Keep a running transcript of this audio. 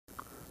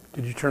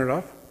Did you turn it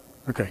off?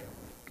 Okay.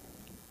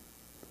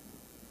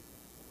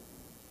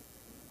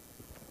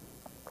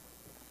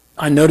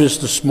 I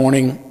noticed this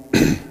morning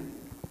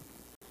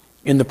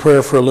in the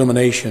prayer for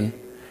illumination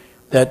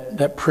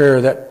that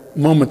prayer, that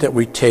moment that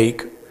we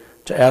take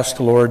to ask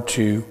the Lord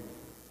to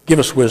give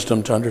us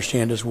wisdom to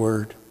understand His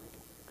Word,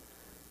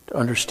 to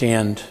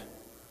understand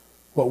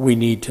what we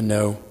need to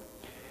know.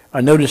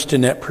 I noticed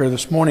in that prayer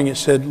this morning it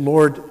said,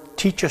 Lord,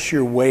 teach us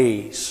your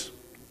ways.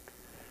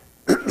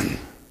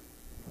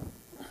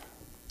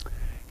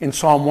 In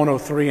Psalm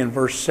 103 and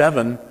verse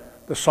 7,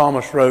 the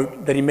psalmist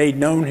wrote that he made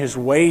known his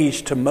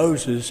ways to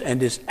Moses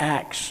and his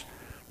acts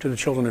to the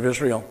children of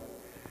Israel.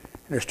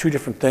 And there's two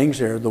different things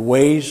there, the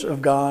ways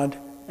of God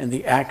and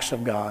the acts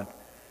of God.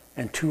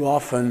 And too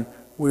often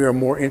we are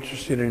more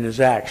interested in His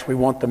acts. We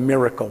want the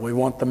miracle, we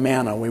want the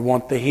manna, we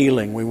want the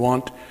healing, we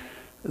want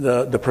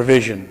the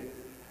provision.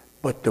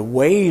 But the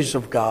ways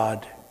of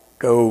God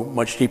go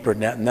much deeper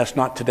than that. And that's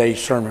not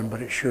today's sermon,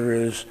 but it sure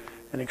is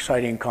an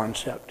exciting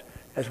concept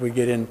as we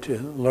get into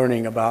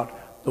learning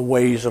about the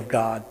ways of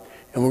God.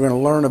 And we're going to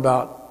learn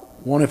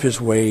about one of His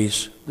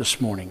ways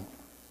this morning.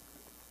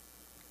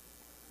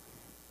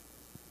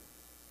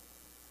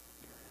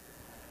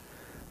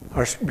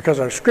 Because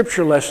our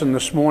scripture lesson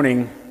this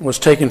morning was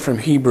taken from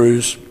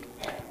Hebrews,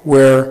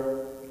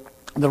 where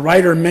the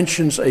writer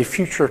mentions a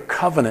future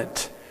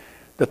covenant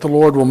that the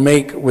Lord will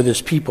make with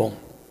His people.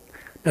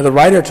 Now, the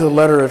writer of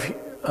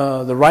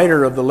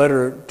the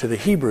letter to the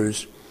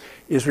Hebrews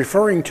is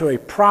referring to a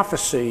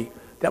prophecy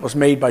that was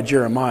made by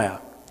Jeremiah.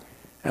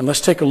 And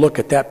let's take a look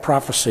at that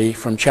prophecy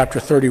from chapter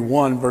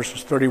 31,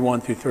 verses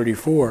 31 through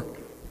 34,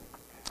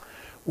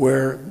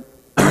 where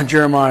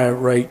Jeremiah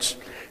writes,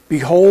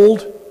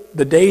 "Behold,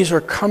 the days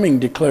are coming,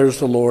 declares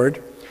the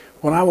Lord,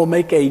 when I will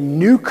make a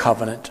new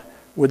covenant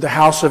with the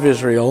house of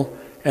Israel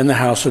and the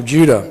house of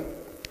Judah.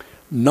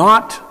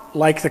 Not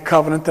like the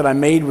covenant that I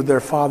made with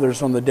their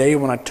fathers on the day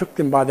when I took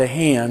them by the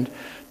hand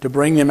to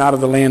bring them out of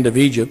the land of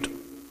Egypt.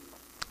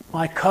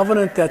 My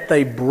covenant that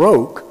they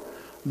broke,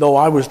 though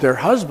I was their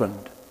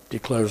husband,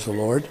 declares the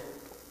Lord.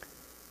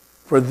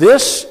 For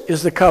this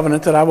is the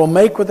covenant that I will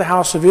make with the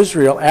house of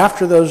Israel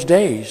after those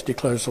days,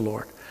 declares the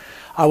Lord.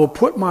 I will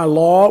put my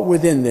law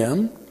within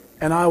them,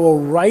 and I will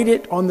write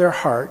it on their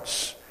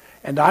hearts,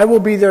 and I will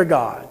be their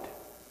God,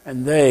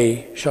 and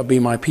they shall be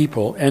my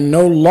people. And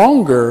no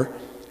longer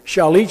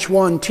shall each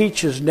one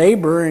teach his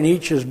neighbor and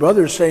each his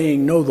brother,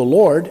 saying, Know the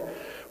Lord,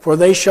 for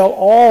they shall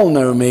all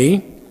know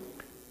me,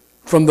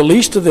 from the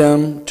least of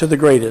them to the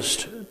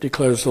greatest,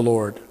 declares the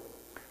Lord.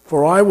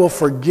 For I will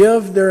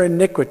forgive their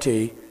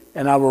iniquity,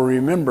 and I will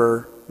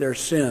remember their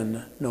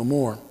sin no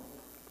more."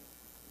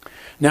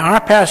 Now,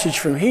 our passage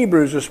from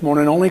Hebrews this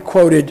morning only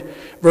quoted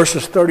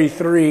verses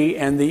 33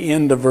 and the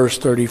end of verse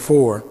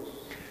 34.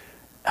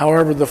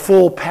 However, this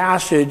full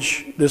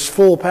passage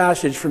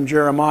from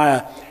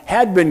Jeremiah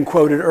had been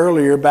quoted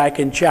earlier back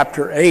in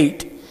chapter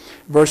 8,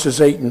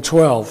 verses 8 and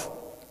 12.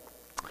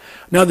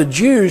 Now, the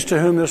Jews to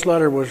whom this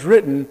letter was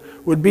written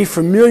would be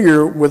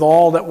familiar with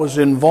all that was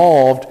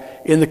involved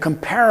in the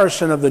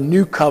comparison of the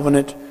new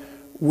covenant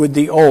with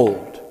the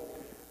old.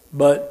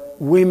 But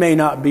we may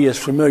not be as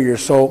familiar.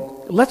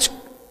 So let's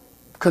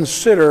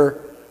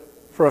consider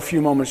for a few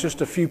moments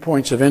just a few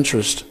points of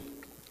interest.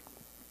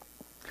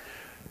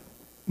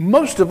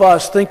 Most of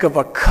us think of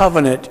a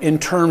covenant in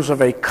terms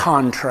of a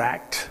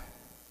contract.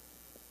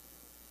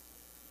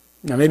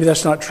 Now, maybe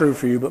that's not true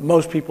for you, but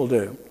most people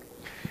do.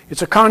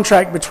 It's a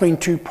contract between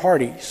two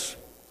parties.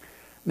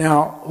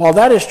 Now, while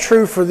that is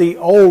true for the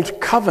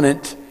old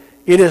covenant,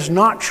 it is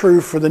not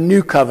true for the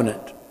new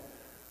covenant,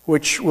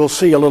 which we'll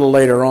see a little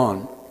later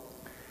on.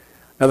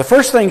 Now, the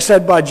first thing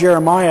said by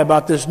Jeremiah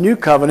about this new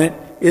covenant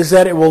is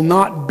that it will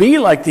not be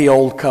like the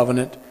old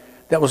covenant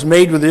that was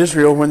made with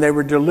Israel when they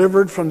were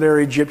delivered from their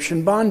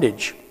Egyptian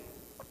bondage.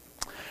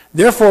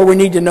 Therefore, we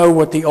need to know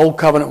what the old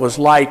covenant was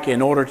like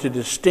in order to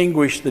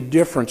distinguish the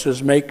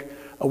differences, make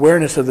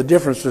awareness of the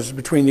differences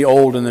between the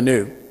old and the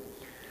new.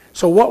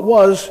 So what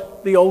was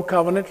the old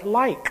covenant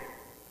like?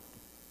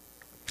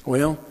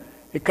 Well,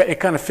 it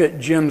kind of fit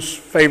Jim's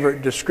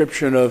favorite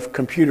description of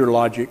computer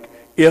logic,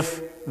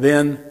 if,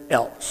 then,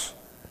 else.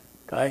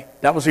 Okay?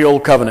 That was the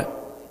old covenant.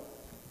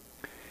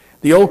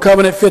 The old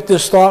covenant fit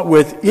this thought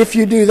with, if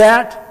you do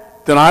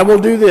that, then I will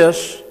do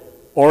this,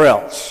 or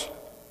else.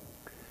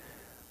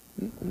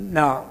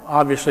 Now,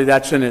 obviously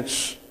that's in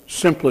its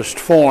simplest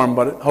form,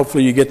 but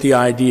hopefully you get the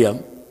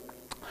idea.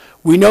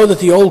 We know that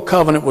the old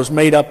covenant was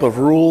made up of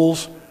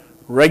rules,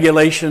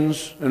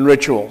 regulations, and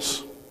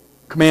rituals,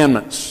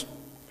 commandments.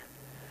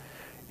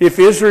 If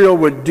Israel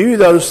would do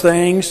those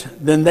things,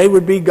 then they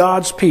would be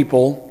God's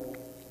people,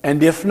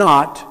 and if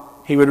not,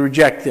 He would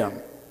reject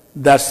them.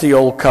 That's the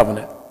old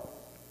covenant.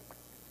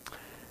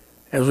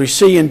 As we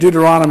see in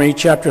Deuteronomy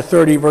chapter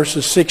 30,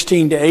 verses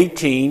 16 to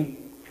 18,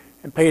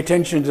 and pay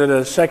attention to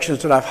the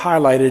sections that I've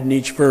highlighted in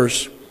each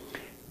verse.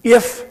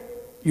 If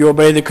you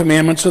obey the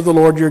commandments of the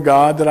Lord your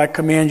God that I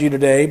command you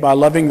today by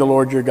loving the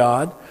Lord your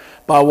God,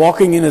 by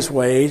walking in His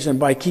ways, and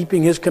by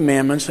keeping His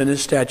commandments and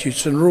His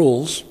statutes and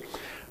rules.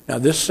 Now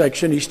this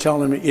section, he's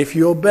telling me, if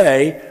you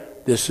obey,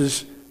 this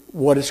is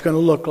what it's going to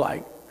look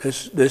like.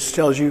 This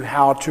tells you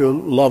how to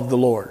love the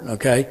Lord,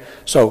 okay?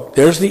 So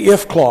there's the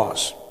if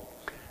clause.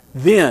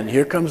 Then,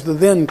 here comes the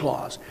then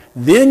clause.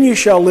 Then you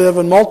shall live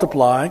and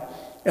multiply,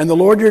 and the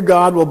Lord your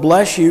God will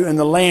bless you in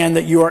the land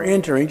that you are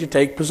entering to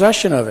take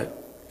possession of it.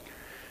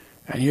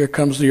 And here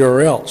comes the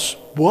or else.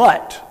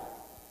 But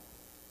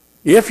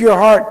if your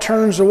heart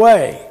turns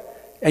away,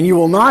 and you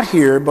will not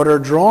hear, but are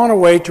drawn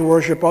away to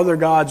worship other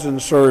gods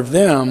and serve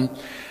them,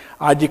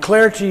 I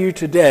declare to you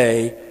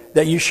today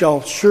that you shall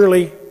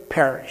surely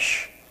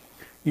perish.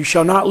 You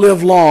shall not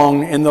live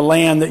long in the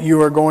land that you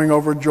are going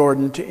over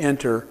Jordan to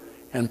enter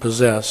and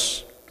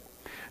possess.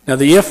 Now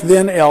the if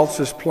then else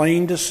is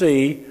plain to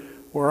see,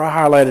 where I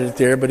highlighted it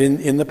there, but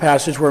in the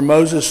passage where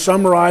Moses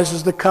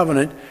summarizes the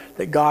covenant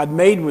that God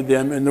made with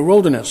them in the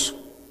wilderness.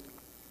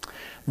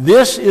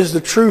 This is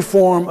the true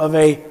form of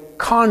a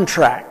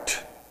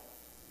contract.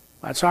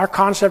 That's our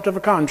concept of a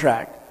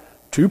contract.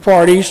 Two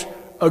parties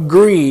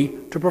agree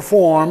to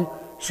perform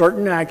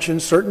certain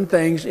actions, certain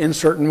things in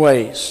certain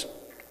ways.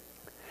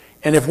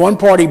 And if one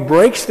party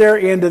breaks their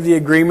end of the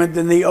agreement,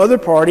 then the other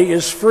party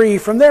is free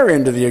from their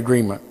end of the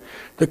agreement.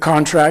 The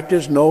contract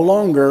is no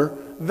longer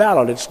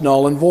valid. It's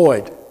null and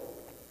void.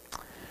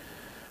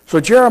 So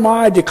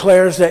Jeremiah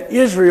declares that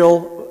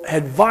Israel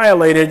had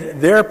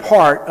violated their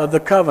part of the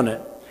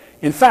covenant.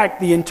 In fact,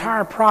 the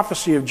entire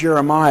prophecy of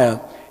Jeremiah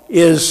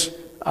is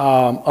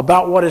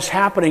about what is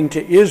happening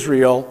to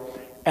Israel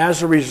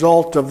as a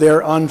result of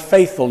their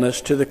unfaithfulness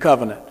to the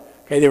covenant.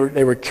 Okay,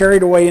 they were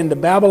carried away into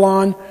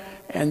Babylon,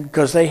 and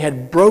because they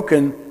had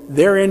broken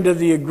their end of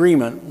the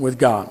agreement with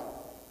God.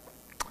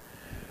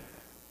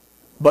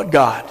 But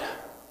God.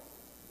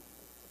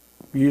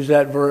 Use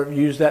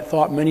that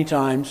thought many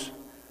times.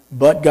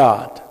 But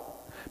God.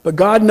 But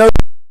God knows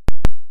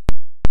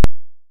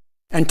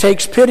and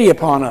takes pity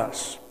upon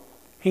us.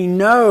 He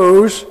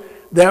knows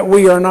that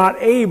we are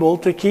not able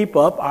to keep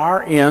up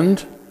our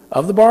end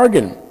of the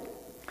bargain.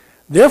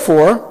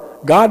 Therefore,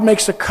 God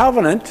makes a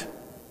covenant,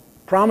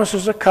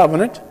 promises a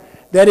covenant,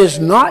 that is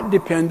not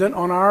dependent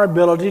on our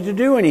ability to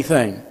do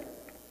anything.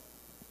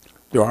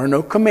 There are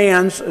no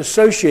commands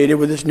associated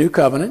with this new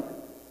covenant.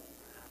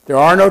 There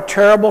are no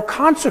terrible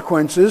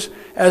consequences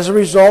as a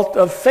result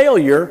of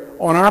failure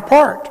on our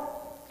part.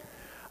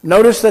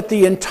 Notice that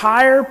the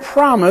entire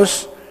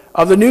promise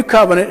of the new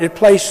covenant is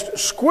placed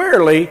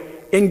squarely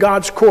in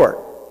God's court.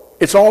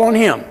 It's all on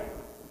Him.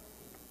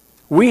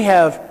 We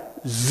have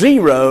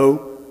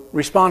zero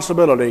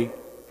responsibility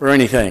for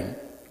anything.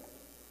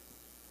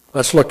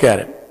 Let's look at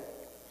it.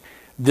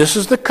 This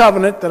is the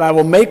covenant that I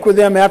will make with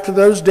them after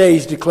those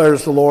days,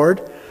 declares the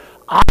Lord.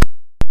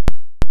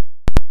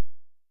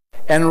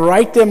 And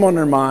write them on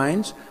their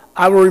minds.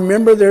 I will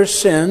remember their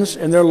sins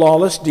and their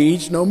lawless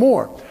deeds no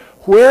more.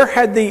 Where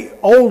had the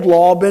old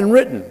law been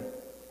written?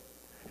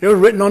 It was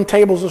written on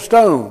tables of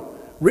stone,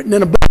 written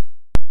in a book.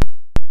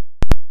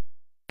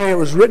 It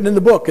was written in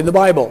the book, in the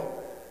Bible.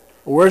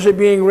 Where is it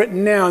being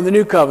written now in the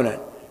new covenant?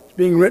 It's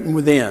being written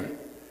within.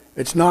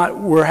 It's not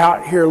we're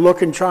out here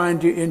looking, trying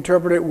to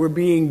interpret it. We're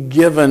being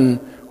given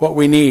what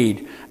we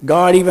need.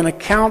 God even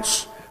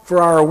accounts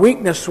for our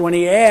weakness when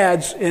He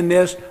adds in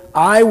this,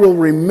 I will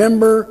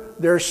remember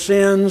their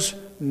sins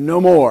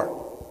no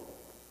more.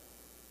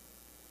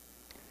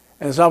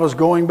 And as I was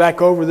going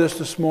back over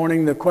this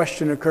morning, the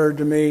question occurred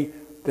to me,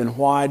 then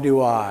why do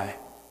I?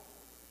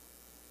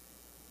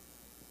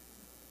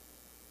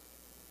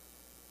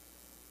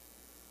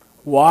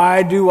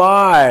 Why do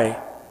I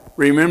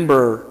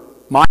remember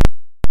my...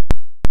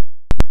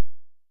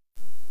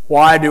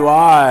 Why do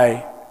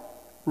I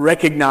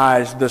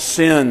recognize the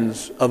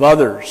sins of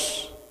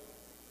others?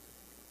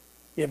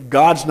 If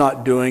God's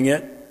not doing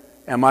it,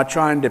 am I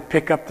trying to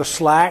pick up the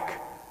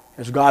slack?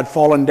 Has God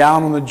fallen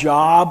down on the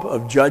job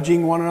of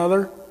judging one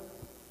another?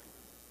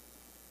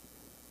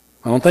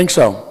 I don't think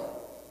so.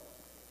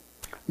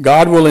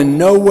 God will in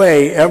no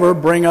way ever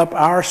bring up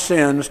our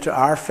sins to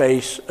our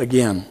face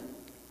again.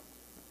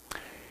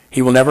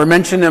 He will never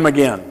mention them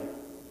again.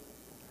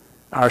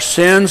 Our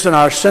sins and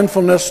our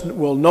sinfulness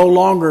will no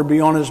longer be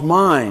on His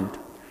mind.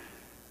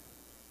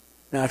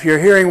 Now, if you're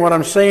hearing what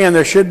I'm saying,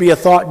 there should be a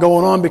thought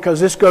going on, because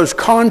this goes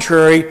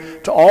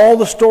contrary to all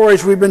the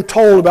stories we've been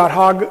told about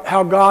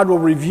how God will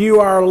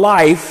review our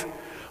life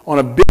on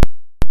a big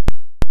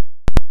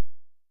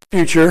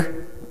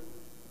future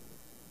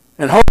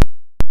and hope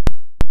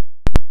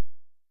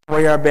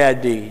away our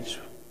bad deeds.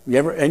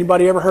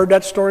 Anybody ever heard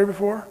that story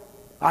before?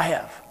 I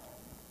have.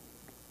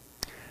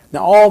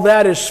 Now, all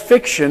that is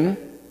fiction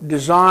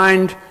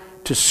designed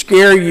to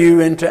scare you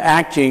into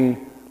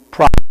acting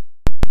properly.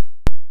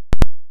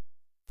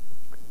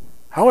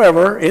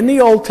 However, in the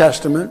Old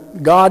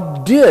Testament,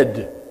 God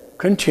did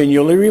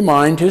continually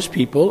remind His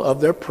people of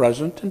their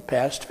present and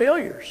past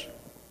failures.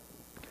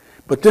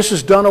 But this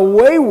is done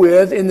away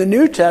with in the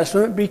New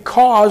Testament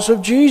because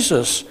of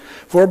Jesus.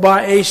 For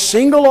by a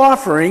single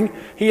offering,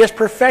 He has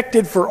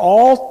perfected for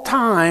all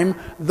time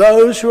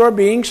those who are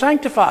being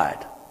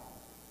sanctified.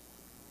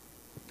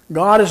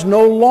 God is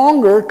no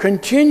longer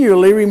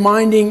continually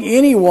reminding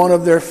anyone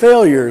of their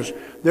failures,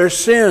 their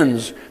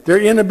sins, their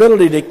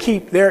inability to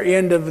keep their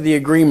end of the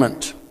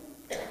agreement.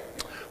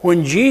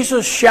 When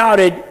Jesus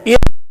shouted,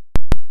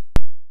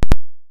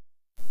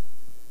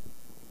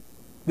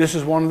 this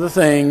is one of the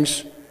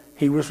things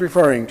he was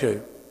referring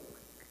to.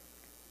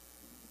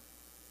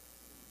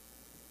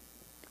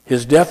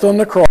 His death on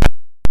the cross,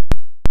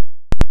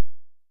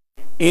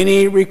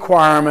 any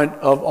requirement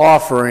of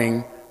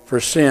offering for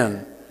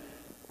sin.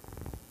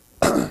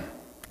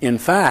 In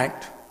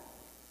fact,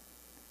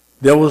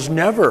 there was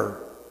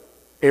never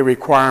a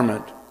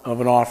requirement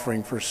of an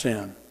offering for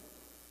sin.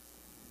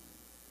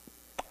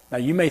 Now,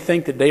 you may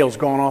think that Dale's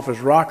gone off his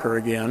rocker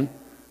again,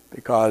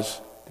 because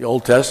the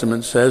Old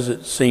Testament says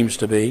it seems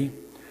to be.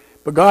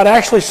 But God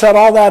actually set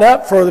all that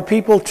up for the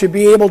people to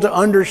be able to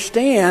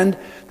understand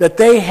that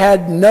they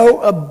had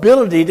no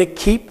ability to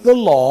keep the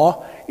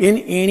law in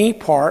any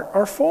part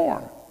or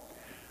form.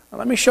 Now,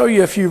 let me show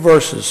you a few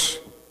verses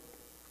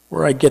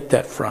where I get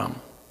that from.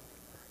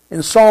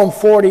 In Psalm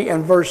 40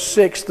 and verse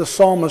 6, the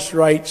psalmist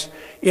writes,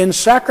 "In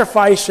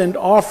sacrifice and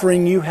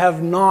offering you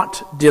have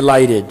not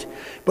delighted,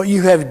 but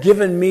you have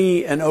given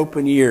me an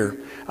open ear."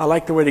 I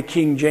like the way the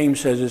King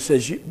James says it. It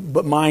says,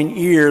 "But mine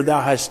ear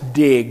thou hast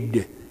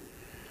digged."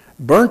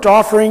 Burnt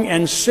offering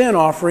and sin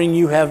offering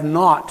you have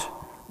not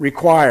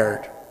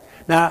required.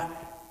 Now,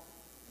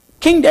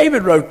 King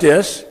David wrote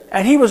this,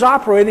 and he was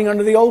operating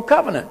under the Old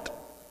Covenant.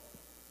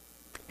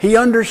 He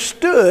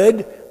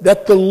understood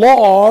that the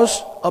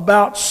laws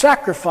about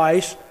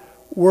sacrifice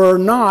were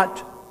not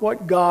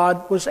what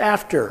God was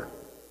after.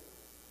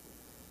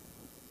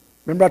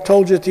 Remember I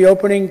told you at the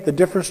opening the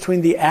difference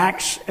between the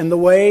acts and the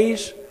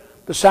ways?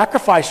 The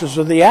sacrifices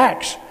are the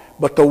acts,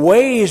 but the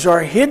ways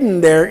are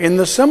hidden there in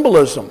the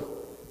symbolism.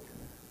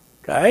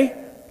 Okay?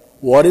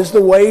 What is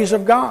the ways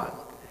of God?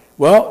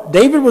 Well,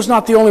 David was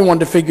not the only one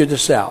to figure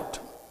this out.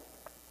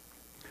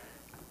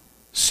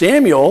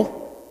 Samuel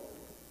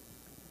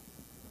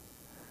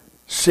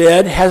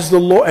said, "Has the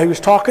Lord," he was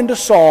talking to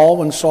Saul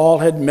when Saul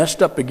had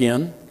messed up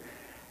again,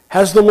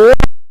 "Has the Lord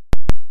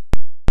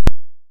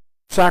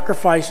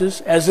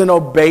sacrifices as in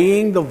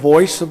obeying the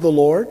voice of the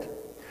Lord?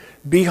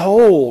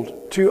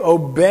 Behold, to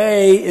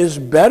obey is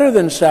better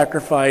than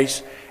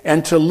sacrifice,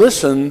 and to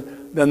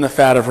listen than the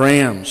fat of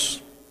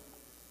rams."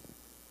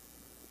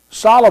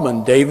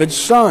 Solomon, David's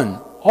son,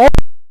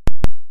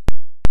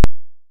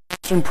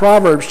 in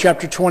Proverbs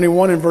chapter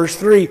 21 and verse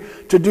 3,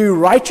 "To do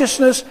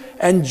righteousness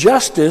and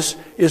justice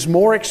is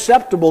more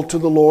acceptable to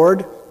the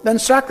Lord than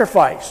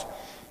sacrifice."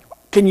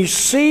 Can you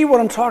see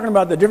what I'm talking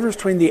about? The difference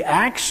between the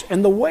acts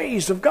and the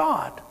ways of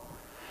God.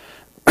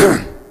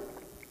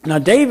 Now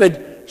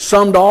David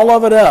summed all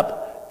of it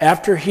up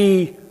after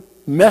he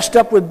messed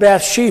up with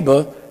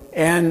Bathsheba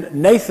and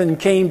Nathan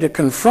came to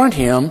confront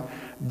him.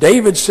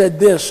 David said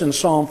this in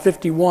Psalm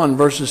 51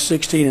 verses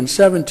 16 and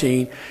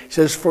 17. He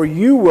says, "For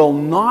you will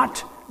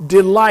not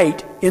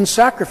delight in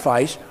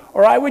sacrifice,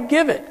 or I would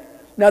give it."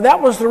 Now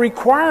that was the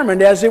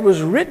requirement as it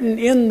was written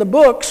in the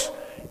books.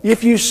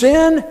 If you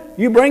sin,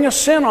 you bring a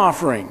sin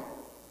offering.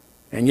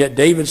 And yet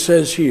David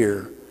says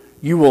here,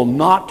 "You will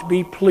not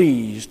be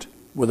pleased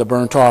with a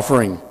burnt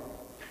offering."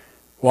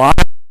 Why?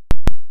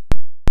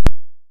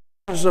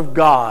 The of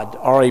God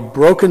are a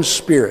broken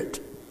spirit,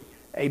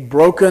 a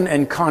broken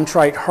and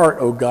contrite heart,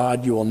 O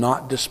God, you will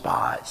not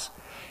despise.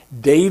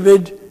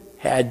 David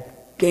had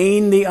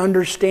gained the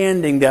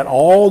understanding that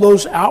all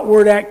those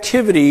outward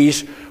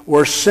activities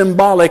were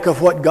symbolic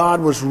of what God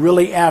was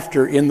really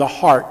after in the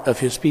heart of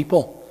his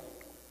people.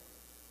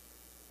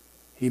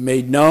 He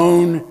made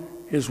known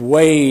his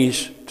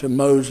ways to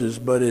Moses,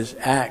 but his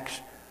acts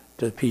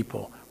to the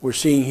people. We're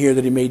seeing here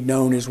that he made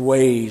known his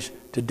ways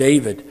to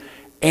David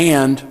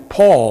and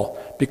Paul,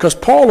 because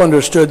Paul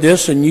understood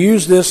this and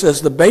used this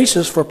as the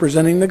basis for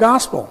presenting the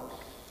gospel.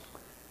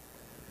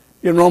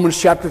 In Romans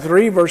chapter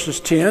 3,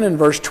 verses 10 and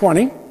verse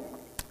 20,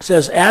 it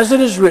says, "As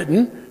it is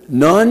written,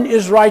 none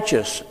is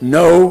righteous,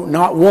 no,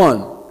 not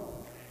one."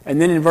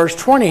 And then in verse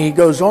 20 he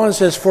goes on and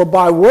says, "For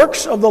by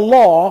works of the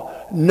law,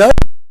 no,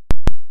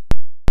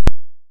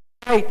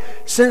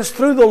 since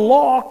through the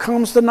law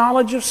comes the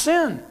knowledge of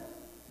sin."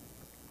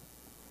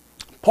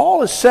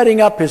 Paul is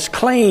setting up his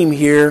claim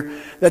here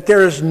that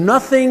there is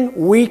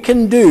nothing we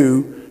can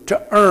do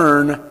to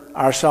earn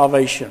our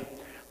salvation.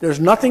 There's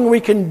nothing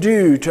we can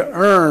do to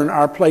earn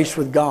our place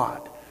with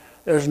God.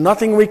 There's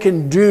nothing we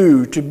can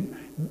do to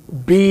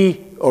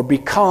be or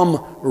become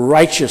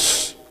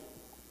righteous.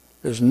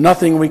 There's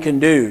nothing we can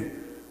do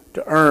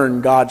to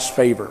earn God's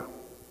favor.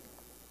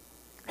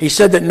 He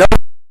said that no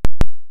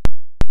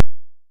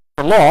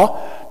law,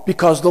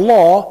 because the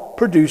law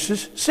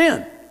produces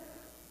sin.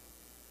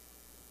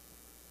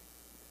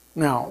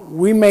 Now,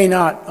 we may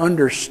not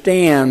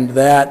understand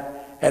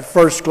that at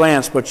first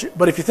glance, but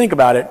if you think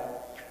about it,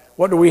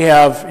 what do we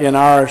have in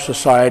our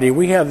society?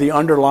 We have the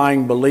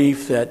underlying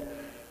belief that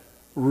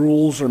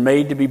rules are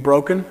made to be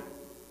broken.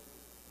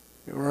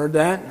 You ever heard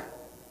that?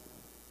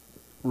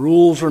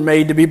 Rules are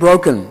made to be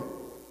broken.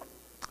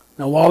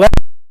 Now, while that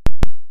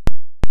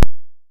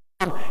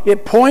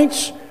it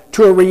points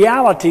to a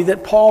reality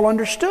that Paul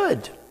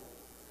understood.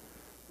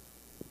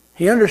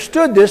 He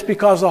understood this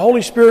because the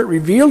Holy Spirit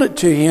revealed it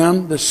to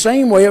him the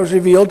same way it was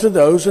revealed to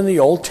those in the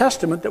Old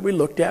Testament that we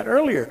looked at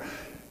earlier.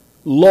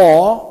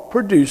 Law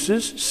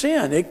produces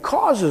sin. It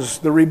causes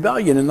the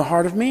rebellion in the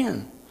heart of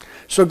man.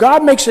 So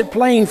God makes it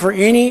plain for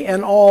any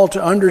and all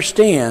to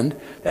understand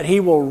that He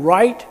will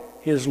write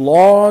His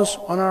laws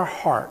on our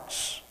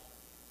hearts.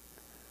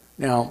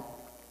 Now,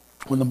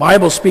 when the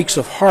Bible speaks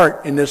of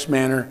heart in this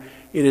manner,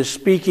 it is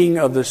speaking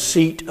of the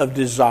seat of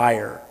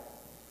desire,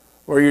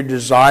 where your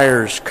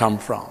desires come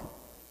from.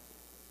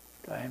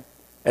 Okay?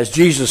 As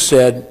Jesus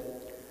said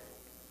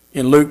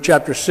in Luke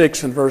chapter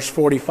 6 and verse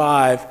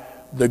 45,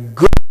 the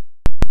good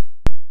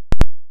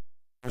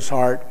of his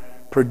heart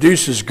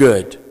produces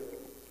good,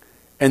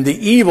 and the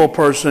evil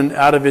person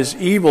out of his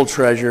evil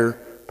treasure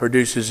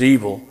produces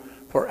evil.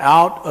 For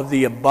out of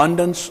the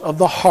abundance of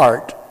the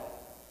heart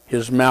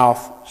his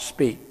mouth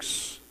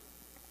speaks.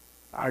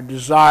 Our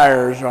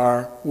desires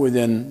are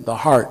within the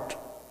heart.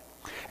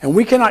 And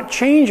we cannot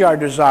change our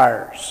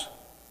desires.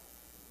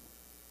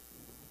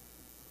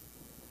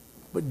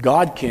 But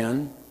God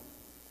can,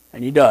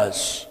 and He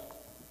does.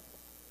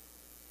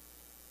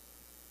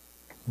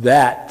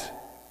 That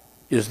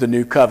is the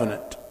new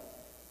covenant.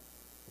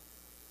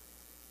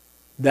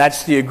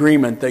 That's the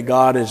agreement that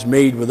God has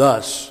made with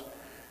us.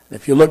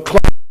 If you look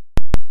closely,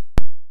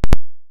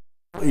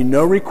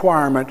 no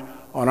requirement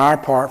on our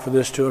part for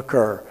this to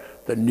occur.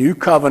 The new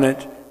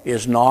covenant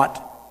is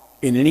not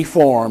in any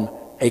form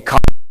a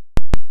covenant.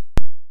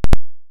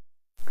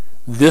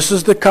 This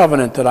is the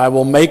covenant that I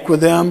will make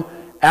with them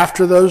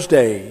after those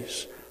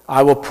days.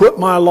 I will put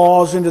my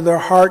laws into their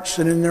hearts,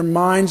 and in their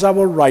minds I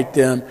will write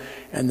them,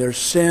 and their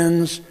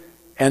sins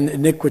and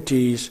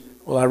iniquities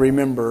will I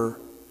remember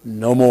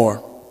no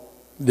more.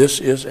 This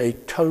is a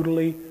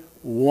totally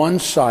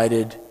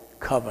one-sided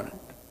covenant.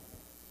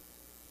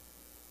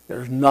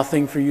 There's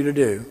nothing for you to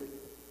do.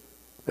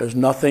 There's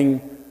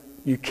nothing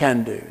you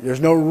can do. There's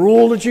no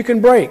rule that you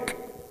can break.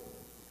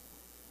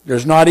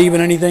 There's not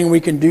even anything we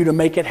can do to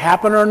make it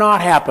happen or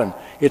not happen.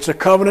 It's a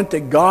covenant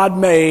that God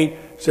made,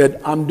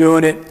 said, I'm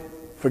doing it,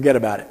 forget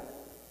about it.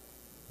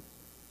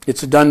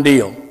 It's a done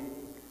deal.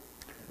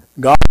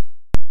 God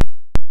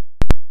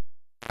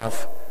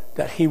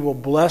that He will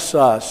bless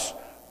us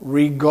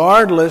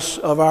regardless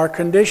of our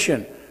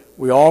condition.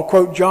 We all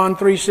quote John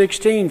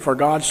 3:16, for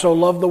God so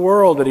loved the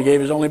world that He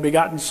gave His only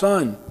begotten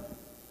Son,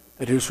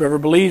 that whosoever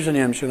believes in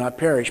Him shall not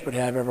perish but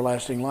have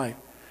everlasting life.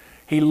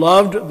 He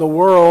loved the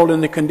world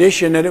in the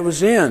condition that it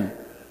was in,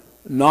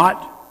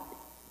 not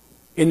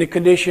in the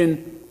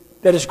condition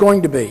that it's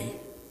going to be.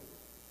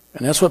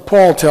 And that's what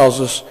Paul tells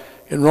us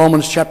in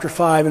Romans chapter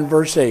 5 and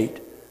verse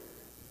 8.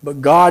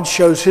 But God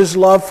shows His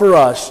love for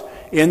us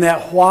in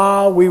that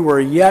while we were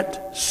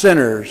yet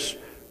sinners,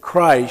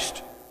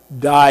 Christ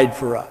died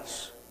for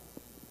us.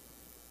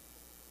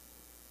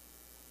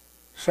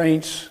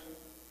 Saints,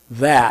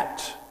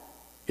 that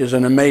is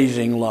an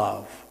amazing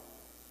love.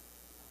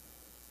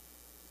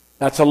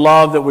 That's a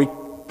love that we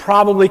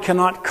probably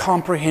cannot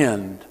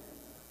comprehend,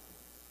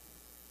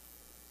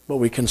 but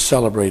we can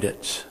celebrate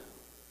it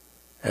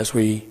as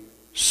we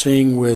sing with